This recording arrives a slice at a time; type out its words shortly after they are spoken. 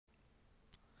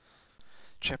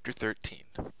Chapter 13.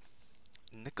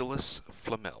 Nicolas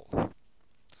Flamel.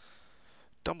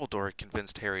 Dumbledore had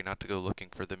convinced Harry not to go looking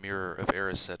for the Mirror of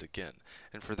Erised again,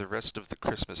 and for the rest of the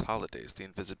Christmas holidays the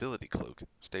invisibility cloak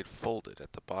stayed folded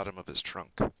at the bottom of his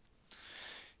trunk.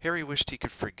 Harry wished he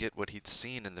could forget what he'd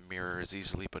seen in the mirror as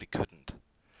easily, but he couldn't.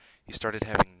 He started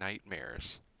having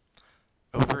nightmares.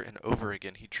 Over and over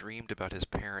again he dreamed about his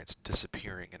parents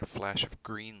disappearing in a flash of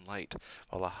green light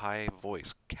while a high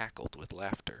voice cackled with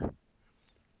laughter.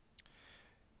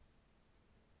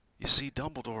 "You see,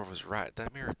 Dumbledore was right.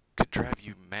 That mirror could drive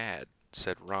you mad,"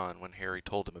 said Ron when Harry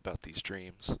told him about these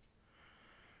dreams.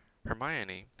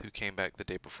 Hermione, who came back the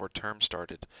day before term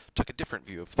started, took a different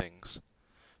view of things.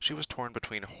 She was torn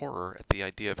between horror at the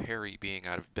idea of Harry being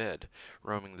out of bed,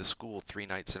 roaming the school 3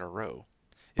 nights in a row.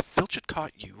 If Filch had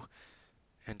caught you!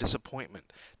 And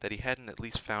disappointment that he hadn't at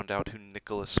least found out who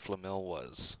Nicolas Flamel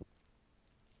was.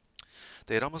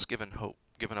 They had almost given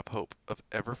up hope of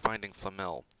ever finding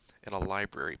Flamel in a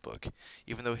library book,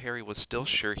 even though Harry was still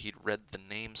sure he'd read the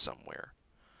name somewhere.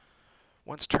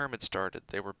 Once term had started,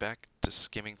 they were back to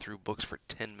skimming through books for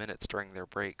 10 minutes during their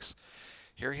breaks.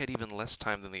 Harry had even less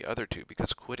time than the other two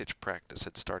because Quidditch practice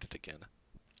had started again.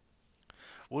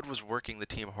 Wood was working the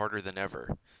team harder than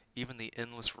ever. Even the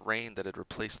endless rain that had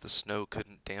replaced the snow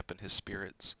couldn't dampen his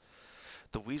spirits.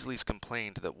 The Weasleys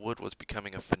complained that Wood was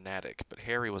becoming a fanatic, but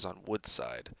Harry was on Wood's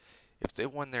side. If they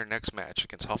won their next match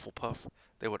against Hufflepuff,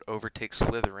 they would overtake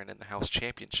Slytherin in the House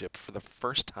Championship for the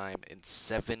first time in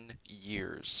 7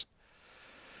 years.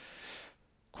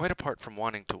 Quite apart from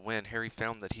wanting to win, Harry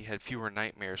found that he had fewer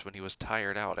nightmares when he was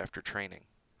tired out after training.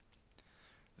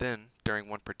 Then, during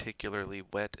one particularly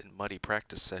wet and muddy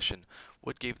practice session,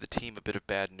 Wood gave the team a bit of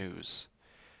bad news.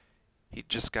 He'd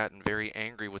just gotten very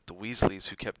angry with the Weasleys,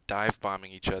 who kept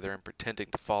dive-bombing each other and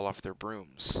pretending to fall off their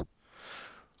brooms.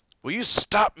 "Will you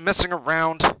stop messing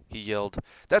around?" he yelled.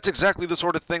 "That's exactly the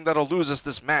sort of thing that'll lose us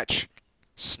this match.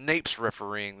 Snape's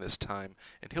refereeing this time,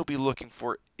 and he'll be looking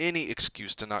for any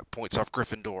excuse to knock points off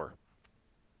Gryffindor."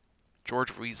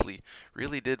 George Weasley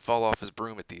really did fall off his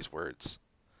broom at these words.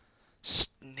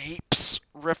 "Snape's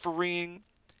refereeing?"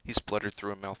 he spluttered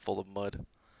through a mouthful of mud.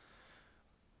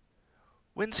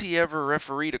 "When's he ever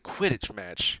refereed a Quidditch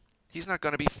match? He's not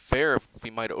going to be fair if we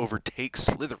might overtake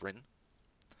Slytherin."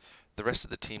 The rest of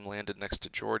the team landed next to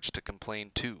George to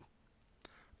complain too.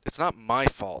 "It's not my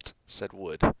fault," said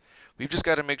Wood. "We've just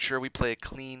got to make sure we play a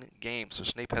clean game so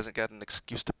Snape hasn't got an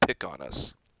excuse to pick on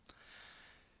us."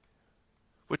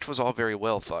 Which was all very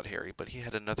well, thought Harry, but he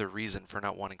had another reason for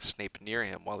not wanting Snape near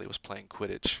him while he was playing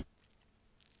Quidditch.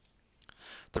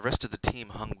 The rest of the team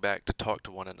hung back to talk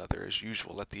to one another as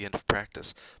usual at the end of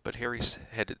practice, but Harry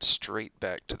headed straight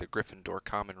back to the Gryffindor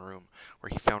common room, where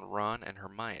he found Ron and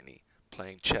Hermione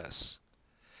playing chess.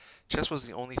 Chess was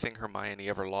the only thing Hermione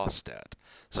ever lost at,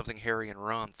 something Harry and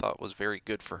Ron thought was very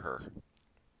good for her.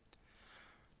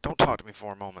 "Don't talk to me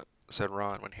for a moment," said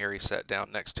Ron when Harry sat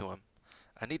down next to him.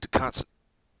 "I need to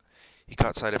He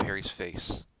caught sight of Harry's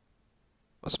face.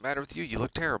 "What's the matter with you? You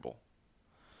look terrible."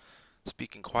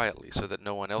 Speaking quietly so that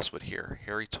no one else would hear,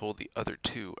 Harry told the other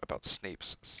two about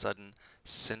Snape's sudden,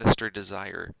 sinister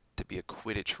desire to be a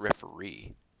Quidditch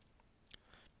referee.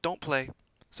 "Don't play,"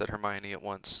 said Hermione at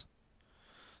once.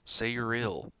 "Say you're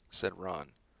ill," said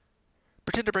Ron.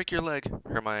 "Pretend to break your leg,"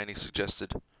 Hermione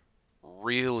suggested.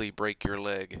 "Really break your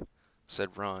leg,"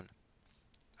 said Ron.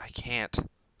 "I can't,"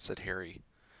 said Harry.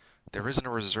 "There isn't a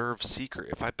reserve seeker.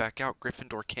 If I back out,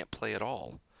 Gryffindor can't play at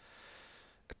all."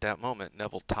 At that moment,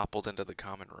 Neville toppled into the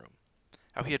common room.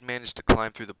 How he had managed to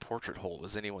climb through the portrait hole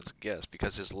was anyone's guess,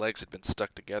 because his legs had been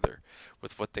stuck together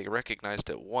with what they recognized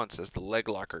at once as the leg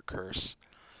locker curse.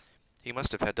 He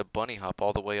must have had to bunny hop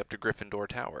all the way up to Gryffindor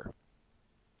Tower.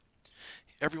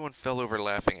 Everyone fell over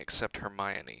laughing except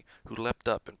Hermione, who leapt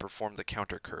up and performed the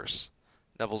counter curse.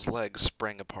 Neville's legs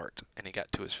sprang apart, and he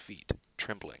got to his feet,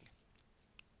 trembling.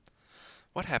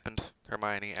 "What happened?"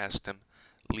 Hermione asked him,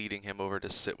 leading him over to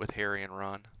sit with Harry and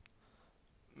Ron.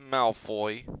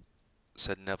 "Malfoy,"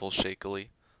 said Neville shakily.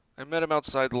 "I met him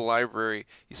outside the library.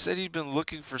 He said he'd been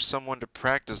looking for someone to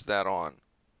practice that on."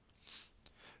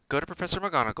 "Go to Professor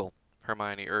McGonagall,"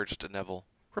 Hermione urged Neville.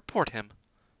 "Report him."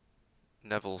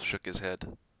 Neville shook his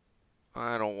head.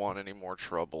 "I don't want any more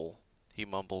trouble," he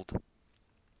mumbled.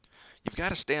 "You've got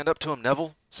to stand up to him,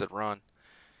 Neville," said Ron.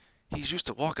 "He's used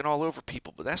to walking all over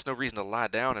people, but that's no reason to lie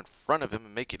down in front of him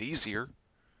and make it easier."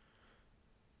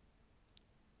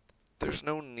 "There's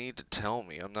no need to tell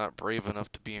me I'm not brave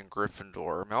enough to be in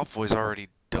Gryffindor. Malfoy's already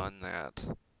done that,"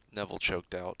 Neville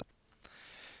choked out.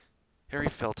 Harry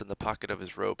felt in the pocket of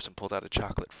his robes and pulled out a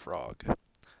chocolate frog,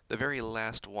 the very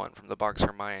last one from the box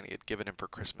Hermione had given him for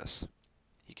Christmas.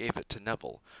 He gave it to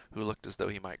Neville, who looked as though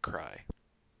he might cry.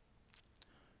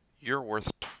 "You're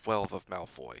worth 12 of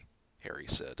Malfoy," Harry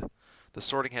said. "The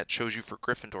Sorting Hat chose you for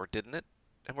Gryffindor, didn't it?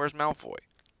 And where's Malfoy?"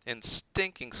 "In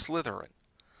stinking Slytherin."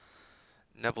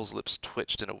 Neville's lips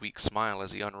twitched in a weak smile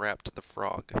as he unwrapped the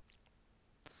frog.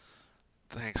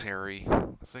 "Thanks, Harry.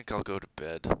 I think I'll go to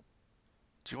bed. Do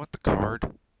you want the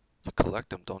card? You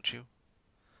collect them, don't you?"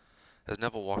 As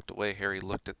Neville walked away, Harry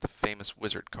looked at the famous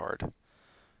wizard card.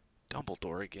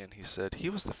 "Dumbledore again," he said. "He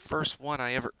was the first one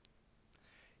I ever—"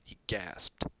 He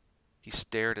gasped. He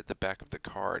stared at the back of the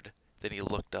card. Then he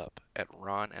looked up at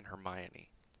Ron and Hermione.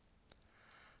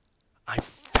 "I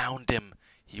found him,"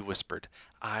 he whispered.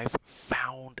 "I've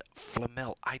found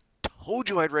Flamel. I told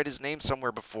you I'd read his name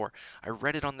somewhere before. I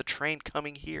read it on the train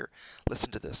coming here.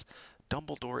 Listen to this.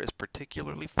 Dumbledore is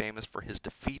particularly famous for his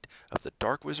defeat of the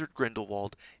Dark Wizard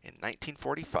Grindelwald in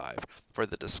 1945, for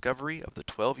the discovery of the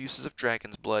 12 uses of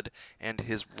dragon's blood, and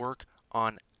his work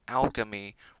on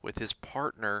alchemy with his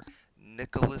partner,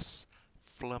 Nicolas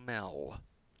Flamel."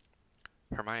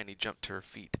 Hermione jumped to her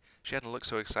feet. She hadn't looked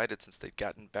so excited since they'd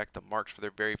gotten back the marks for their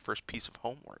very first piece of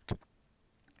homework.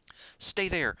 "Stay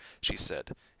there," she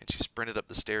said, and she sprinted up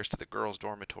the stairs to the girls'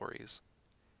 dormitories.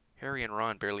 Harry and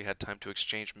Ron barely had time to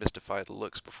exchange mystified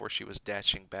looks before she was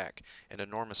dashing back, an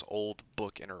enormous old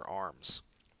book in her arms.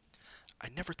 "I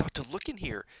never thought to look in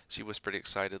here," she whispered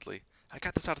excitedly. "I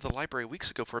got this out of the library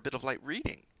weeks ago for a bit of light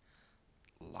reading."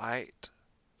 "Light?"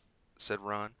 said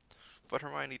Ron. But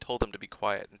Hermione told him to be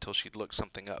quiet until she'd looked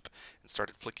something up, and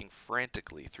started flicking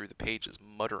frantically through the pages,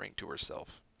 muttering to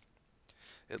herself.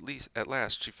 At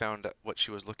last she found what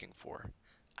she was looking for.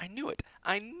 "I knew it!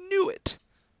 I knew it!"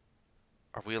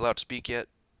 "Are we allowed to speak yet?"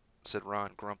 said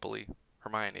Ron grumpily.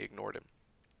 Hermione ignored him.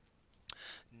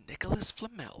 "Nicolas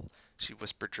Flamel," she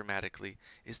whispered dramatically,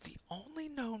 "is the only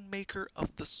known maker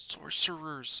of the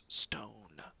Sorcerer's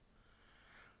Stone."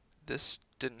 This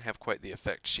didn't have quite the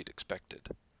effect she'd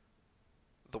expected.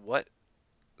 "The what?"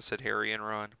 said Harry and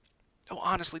Ron. "Oh,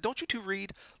 honestly, don't you two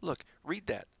read? Look, read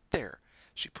that. There."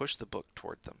 She pushed the book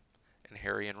toward them, and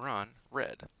Harry and Ron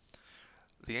read.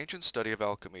 "The ancient study of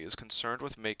alchemy is concerned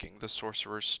with making the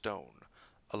Sorcerer's Stone,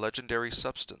 a legendary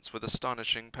substance with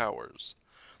astonishing powers.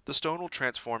 The stone will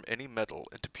transform any metal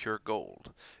into pure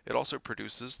gold. It also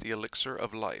produces the elixir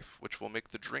of life, which will make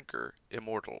the drinker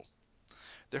immortal.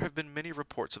 There have been many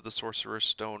reports of the Sorcerer's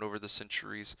Stone over the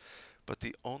centuries, but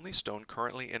the only stone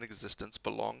currently in existence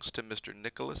belongs to Mr.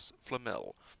 Nicolas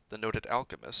Flamel, the noted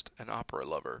alchemist and opera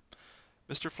lover.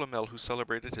 Mr. Flamel, who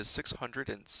celebrated his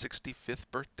 665th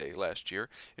birthday last year,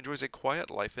 enjoys a quiet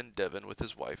life in Devon with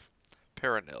his wife,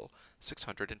 Perenelle,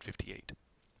 658.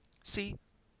 "See?"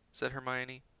 said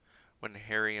Hermione, when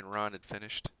Harry and Ron had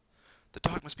finished. "The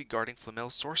dog must be guarding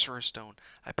Flamel's Sorcerer's Stone.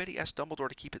 I bet he asked Dumbledore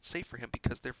to keep it safe for him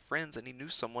because they're friends and he knew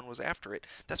someone was after it.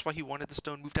 That's why he wanted the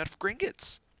stone moved out of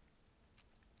Gringotts."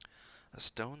 "A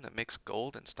stone that makes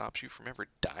gold and stops you from ever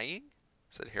dying?"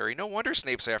 said Harry. "No wonder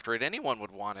Snape's after it. Anyone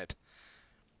would want it."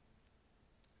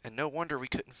 "And no wonder we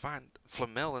couldn't find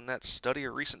Flamel in that study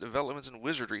of recent developments in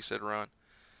wizardry," said Ron.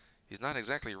 "He's not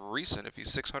exactly recent if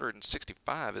he's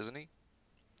 665, isn't he?"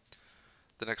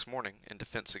 The next morning, in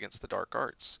defense against the dark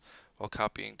arts, while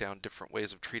copying down different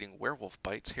ways of treating werewolf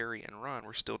bites, Harry and Ron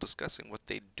were still discussing what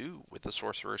they'd do with the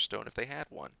Sorcerer's Stone if they had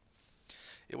one.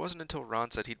 It wasn't until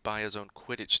Ron said he'd buy his own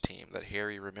Quidditch team that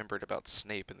Harry remembered about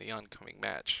Snape in the oncoming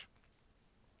match.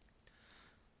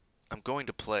 "I'm going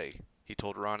to play," he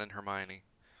told Ron and Hermione.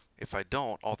 "If I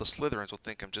don't, all the Slytherins will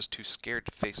think I'm just too scared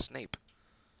to face Snape.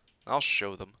 I'll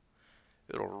show them.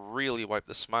 It'll really wipe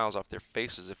the smiles off their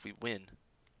faces if we win."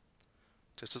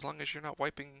 "Just as long as we're not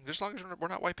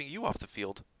wiping you off the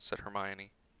field," said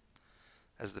Hermione.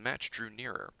 As the match drew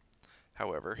nearer,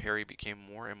 however, Harry became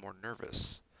more and more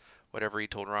nervous, whatever he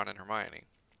told Ron and Hermione.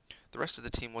 The rest of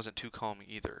the team wasn't too calm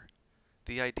either.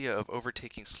 The idea of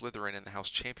overtaking Slytherin in the House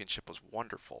Championship was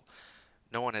wonderful.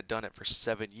 No one had done it for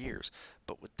 7 years,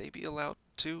 but would they be allowed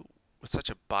to, with such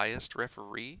a biased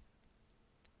referee?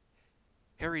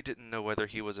 Harry didn't know whether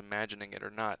he was imagining it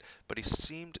or not, but he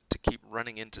seemed to keep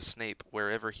running into Snape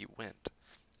wherever he went.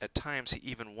 At times he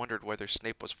even wondered whether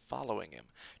Snape was following him,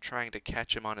 trying to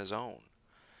catch him on his own.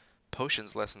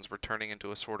 Potions lessons were turning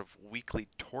into a sort of weekly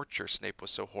torture. Snape was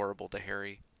so horrible to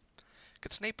Harry.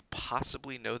 Could Snape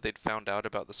possibly know they'd found out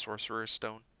about the Sorcerer's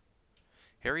Stone?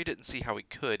 Harry didn't see how he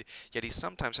could, yet he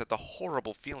sometimes had the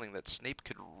horrible feeling that Snape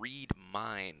could read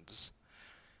minds.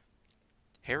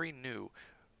 Harry knew,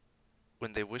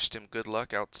 when they wished him good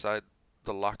luck outside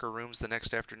the locker rooms the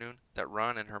next afternoon, that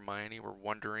Ron and Hermione were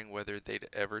wondering whether they'd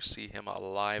ever see him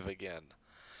alive again.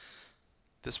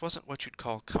 This wasn't what you'd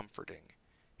call comforting.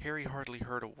 Harry hardly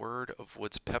heard a word of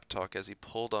Wood's pep talk as he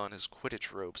pulled on his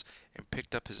Quidditch robes and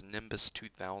picked up his Nimbus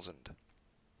 2000.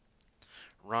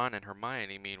 Ron and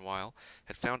Hermione, meanwhile,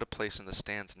 had found a place in the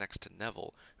stands next to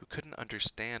Neville, who couldn't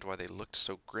understand why they looked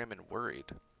so grim and worried,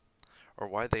 or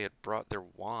why they had brought their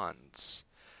wands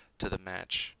to the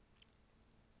match.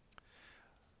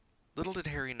 Little did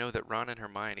Harry know that Ron and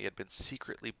Hermione had been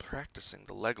secretly practicing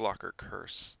the Leglocker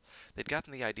curse. They'd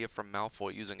gotten the idea from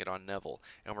Malfoy using it on Neville,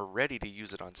 and were ready to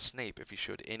use it on Snape if he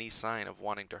showed any sign of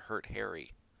wanting to hurt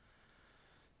Harry.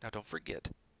 Now don't forget,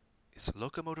 it's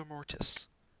locomotor mortis,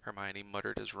 Hermione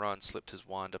muttered as Ron slipped his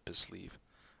wand up his sleeve.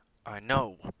 I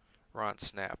know, Ron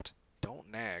snapped. Don't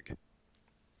nag.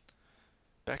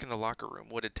 Back in the locker room,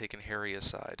 Wood had taken Harry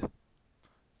aside.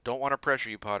 Don't want to pressure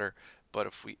you, Potter, but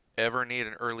if we ever need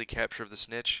an early capture of the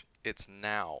snitch, it's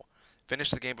now.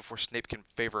 Finish the game before Snape can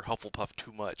favor Hufflepuff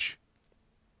too much.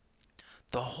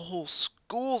 The whole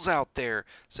school's out there,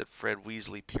 said Fred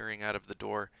Weasley, peering out of the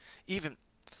door. Even,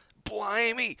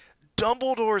 blimey,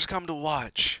 Dumbledore's come to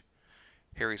watch.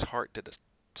 Harry's heart did a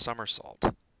somersault.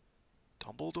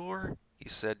 Dumbledore? He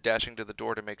said, dashing to the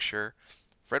door to make sure.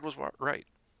 Fred was right.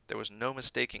 There was no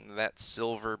mistaking that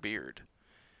silver beard.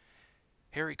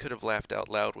 Harry could have laughed out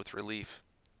loud with relief.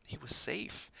 He was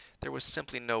safe. There was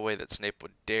simply no way that Snape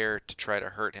would dare to try to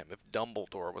hurt him if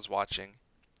Dumbledore was watching.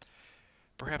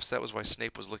 Perhaps that was why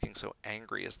Snape was looking so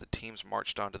angry as the teams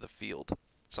marched onto the field,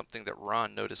 something that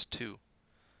Ron noticed too.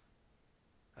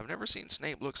 I've never seen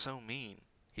Snape look so mean,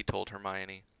 he told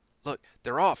Hermione. Look,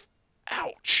 they're off!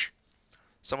 Ouch!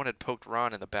 Someone had poked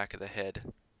Ron in the back of the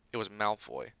head. It was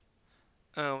Malfoy.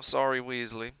 Oh, sorry,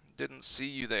 Weasley. Didn't see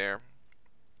you there.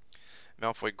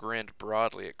 Malfoy grinned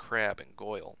broadly at Crabbe and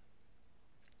Goyle.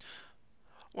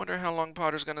 Wonder how long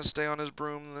Potter's gonna stay on his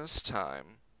broom this time.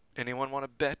 Anyone want to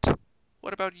bet?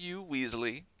 What about you,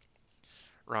 Weasley?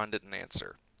 Ron didn't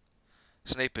answer.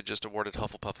 Snape had just awarded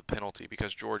Hufflepuff a penalty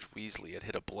because George Weasley had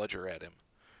hit a bludger at him.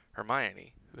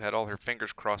 Hermione, who had all her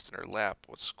fingers crossed in her lap,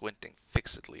 was squinting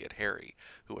fixedly at Harry,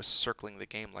 who was circling the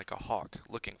game like a hawk,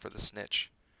 looking for the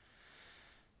snitch.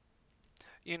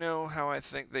 You know how I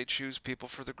think they choose people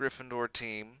for the Gryffindor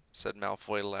team, said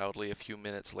Malfoy loudly a few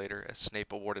minutes later as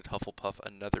Snape awarded Hufflepuff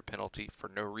another penalty for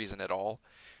no reason at all.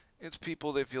 It's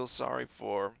people they feel sorry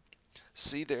for.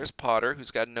 See, there's Potter, who's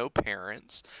got no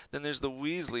parents. Then there's the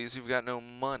Weasleys, who've got no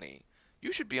money.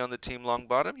 You should be on the team,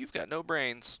 Longbottom. You've got no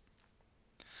brains.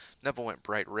 Neville went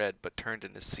bright red, but turned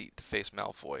in his seat to face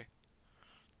Malfoy.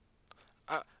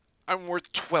 I'm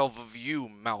worth 12 of you,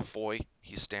 Malfoy,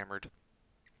 he stammered.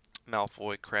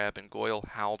 Malfoy, Crabbe, and Goyle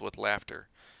howled with laughter,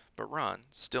 but Ron,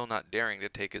 still not daring to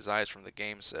take his eyes from the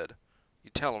game, said, You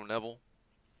tell him, Neville.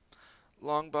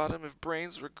 Longbottom, if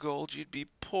brains were gold, you'd be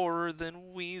poorer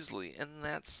than Weasley, and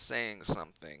that's saying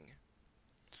something.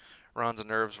 Ron's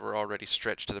nerves were already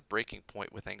stretched to the breaking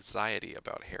point with anxiety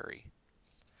about Harry.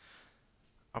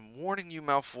 I'm warning you,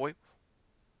 Malfoy.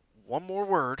 One more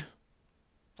word.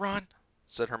 Ron,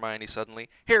 said Hermione suddenly.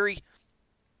 Harry!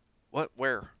 What?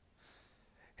 Where?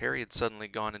 Harry had suddenly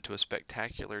gone into a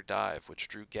spectacular dive, which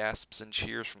drew gasps and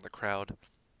cheers from the crowd.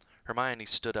 Hermione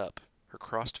stood up, her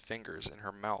crossed fingers in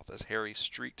her mouth as Harry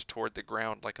streaked toward the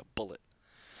ground like a bullet.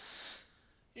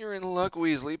 You're in luck,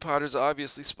 Weasley. Potter's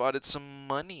obviously spotted some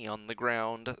money on the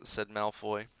ground, said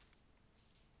Malfoy.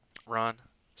 Ron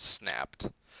snapped.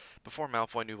 Before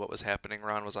Malfoy knew what was happening,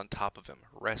 Ron was on top of him,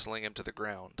 wrestling him to the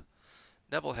ground.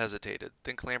 Neville hesitated,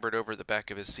 then clambered over the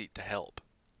back of his seat to help.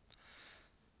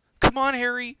 Come on,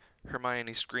 Harry!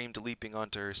 Hermione screamed, leaping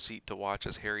onto her seat to watch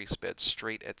as Harry sped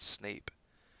straight at Snape.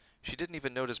 She didn't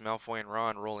even notice Malfoy and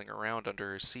Ron rolling around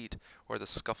under her seat, or the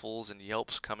scuffles and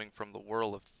yelps coming from the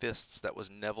whirl of fists that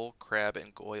was Neville, Crabbe,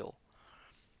 and Goyle.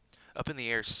 Up in the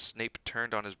air, Snape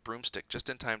turned on his broomstick just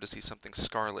in time to see something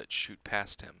scarlet shoot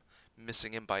past him,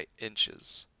 missing him by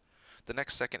inches. The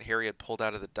next second Harry had pulled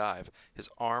out of the dive, his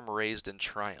arm raised in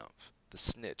triumph, the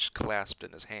snitch clasped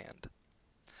in his hand.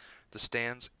 The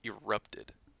stands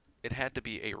erupted. It had to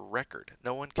be a record.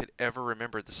 No one could ever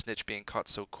remember the snitch being caught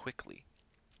so quickly.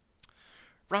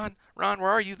 Ron, where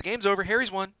are you? The game's over.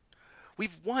 Harry's won.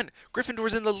 We've won.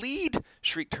 Gryffindor's in the lead,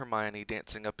 shrieked Hermione,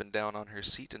 dancing up and down on her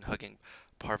seat and hugging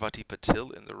Parvati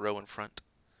Patil in the row in front.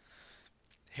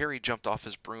 Harry jumped off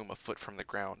his broom a foot from the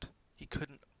ground. He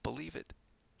couldn't believe it.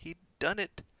 He'd done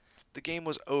it. The game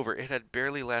was over. It had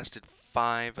barely lasted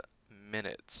 5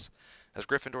 minutes. As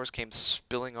Gryffindors came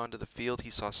spilling onto the field, he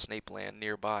saw Snape land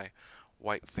nearby,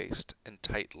 white-faced and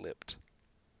tight-lipped.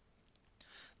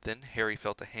 Then Harry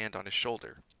felt a hand on his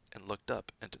shoulder and looked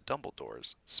up into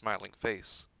Dumbledore's smiling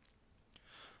face.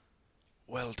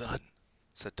 Well done,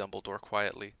 said Dumbledore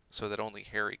quietly, so that only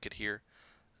Harry could hear.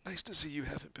 Nice to see you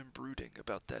haven't been brooding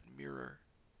about that mirror.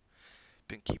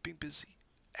 Been keeping busy?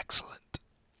 Excellent.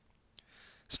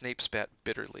 Snape spat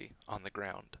bitterly on the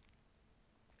ground.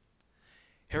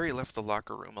 Harry left the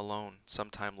locker room alone some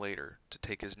time later to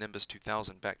take his Nimbus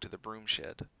 2000 back to the broom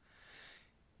shed.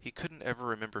 He couldn't ever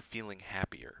remember feeling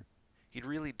happier. He'd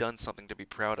really done something to be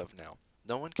proud of now.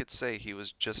 No one could say he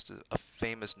was just a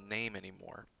famous name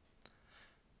anymore.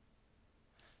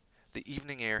 The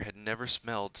evening air had never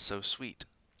smelled so sweet.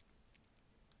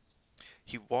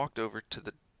 He walked over to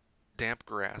the damp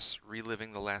grass,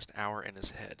 reliving the last hour in his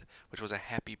head, which was a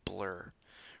happy blur.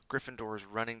 Gryffindors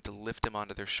running to lift him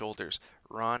onto their shoulders,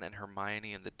 Ron and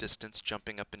Hermione in the distance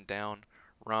jumping up and down,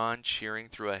 Ron cheering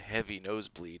through a heavy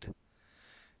nosebleed.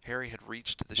 Harry had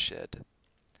reached the shed.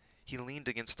 He leaned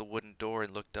against the wooden door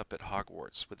and looked up at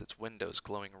Hogwarts, with its windows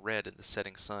glowing red in the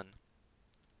setting sun.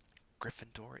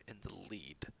 Gryffindor in the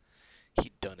lead.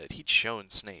 He'd done it. He'd shown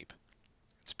Snape.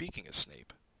 Speaking of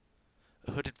Snape,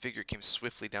 a hooded figure came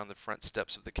swiftly down the front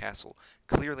steps of the castle,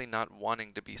 clearly not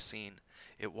wanting to be seen.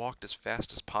 It walked as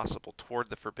fast as possible toward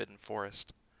the Forbidden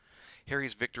Forest.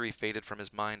 Harry's victory faded from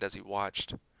his mind as he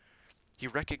watched. He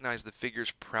recognized the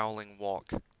figure's prowling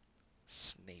walk.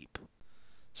 Snape.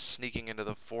 Sneaking into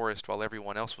the forest while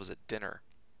everyone else was at dinner.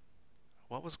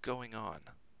 What was going on?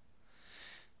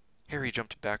 Harry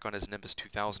jumped back on his Nimbus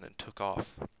 2000 and took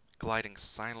off. Gliding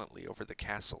silently over the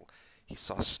castle, he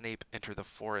saw Snape enter the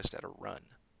forest at a run.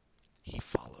 He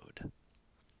followed.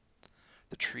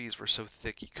 The trees were so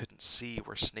thick he couldn't see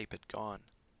where Snape had gone.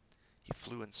 He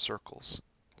flew in circles,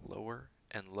 lower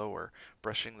and lower,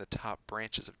 brushing the top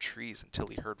branches of trees until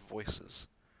he heard voices.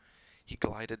 He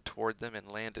glided toward them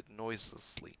and landed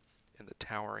noiselessly in the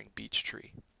towering beech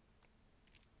tree.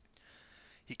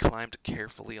 He climbed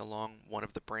carefully along one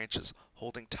of the branches,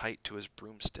 holding tight to his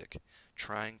broomstick,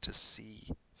 trying to see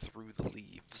through the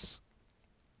leaves.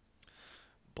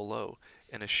 Below,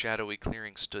 in a shadowy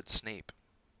clearing, stood Snape,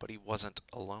 but he wasn't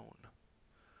alone.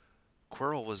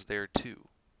 Quirrell was there too.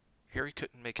 Harry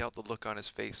couldn't make out the look on his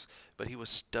face, but he was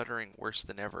stuttering worse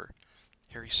than ever.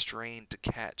 Harry strained to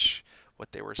catch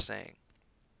what they were saying.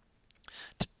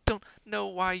 Don't know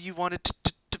why you wanted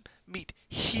to meet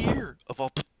here, of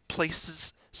all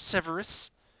places, Severus.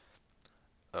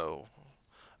 Oh,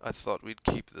 I thought we'd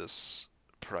keep this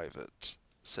private,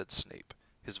 said Snape,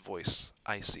 his voice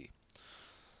icy.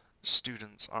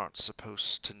 Students aren't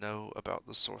supposed to know about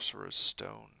the Sorcerer's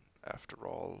Stone, after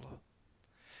all.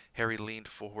 Harry leaned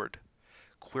forward.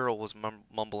 Quirrell was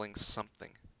mumbling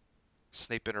something.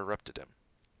 Snape interrupted him.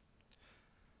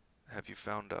 Have you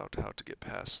found out how to get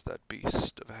past that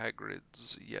beast of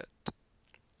Hagrid's yet?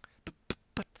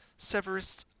 But,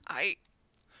 Severus,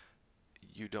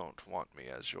 You don't want me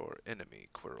as your enemy,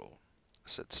 Quirrell,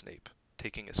 said Snape,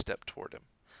 taking a step toward him.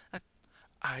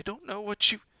 I don't know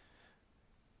what you...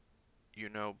 You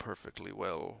know perfectly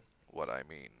well what I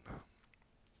mean.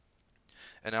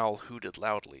 An owl hooted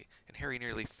loudly, and Harry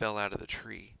nearly fell out of the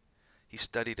tree. He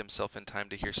steadied himself in time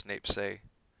to hear Snape say,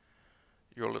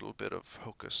 Your little bit of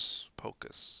hocus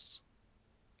pocus.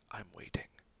 I'm waiting.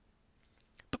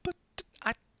 But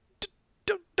I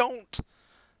don't.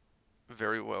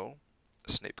 Very well,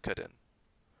 Snape cut in.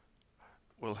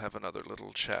 We'll have another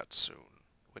little chat soon,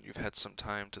 when you've had some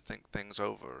time to think things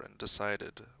over and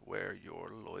decided where your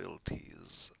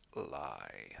loyalties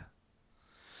lie.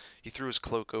 He threw his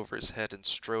cloak over his head and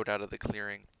strode out of the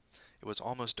clearing. It was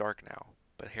almost dark now,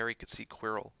 but Harry could see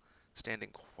Quirrell, standing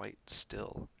quite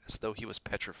still, as though he was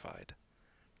petrified.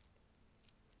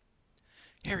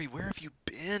 Harry, where have you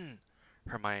been?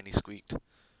 Hermione squeaked.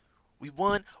 We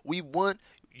won! We won!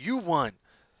 You won!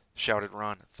 Shouted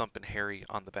Ron, thumping Harry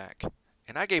on the back.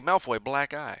 And I gave Malfoy a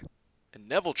black eye. And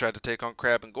Neville tried to take on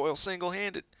Crabbe and Goyle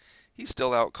single-handed. He's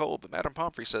still out cold, but Madame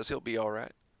Pomfrey says he'll be all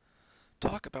right.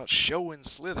 Talk about showing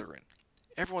Slytherin.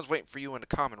 Everyone's waiting for you in the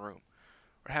common room.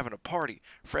 We're having a party.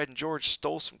 Fred and George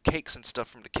stole some cakes and stuff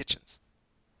from the kitchens.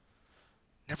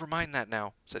 Never mind that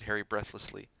now, said Harry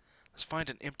breathlessly. Let's find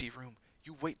an empty room.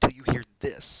 You wait till you hear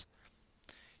this.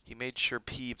 He made sure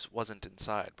Peeves wasn't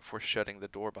inside before shutting the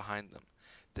door behind them.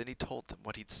 Then he told them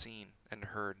what he'd seen and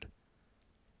heard.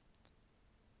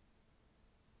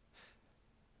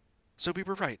 So we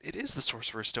were right. It is the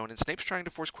Sorcerer's Stone, and Snape's trying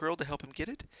to force Quirrell to help him get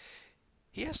it?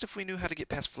 He asked if we knew how to get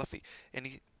past Fluffy, and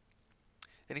he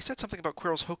said something about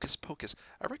Quirrell's hocus pocus.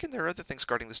 I reckon there are other things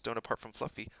guarding the stone apart from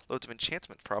Fluffy. Loads of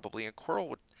enchantments, probably, and Quirrell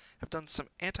would have done some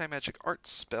anti-magic art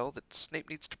spell that Snape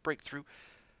needs to break through.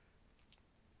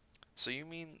 So you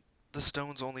mean the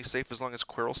stone's only safe as long as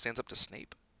Quirrell stands up to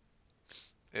Snape?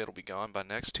 It'll be gone by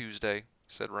next Tuesday,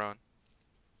 said Ron.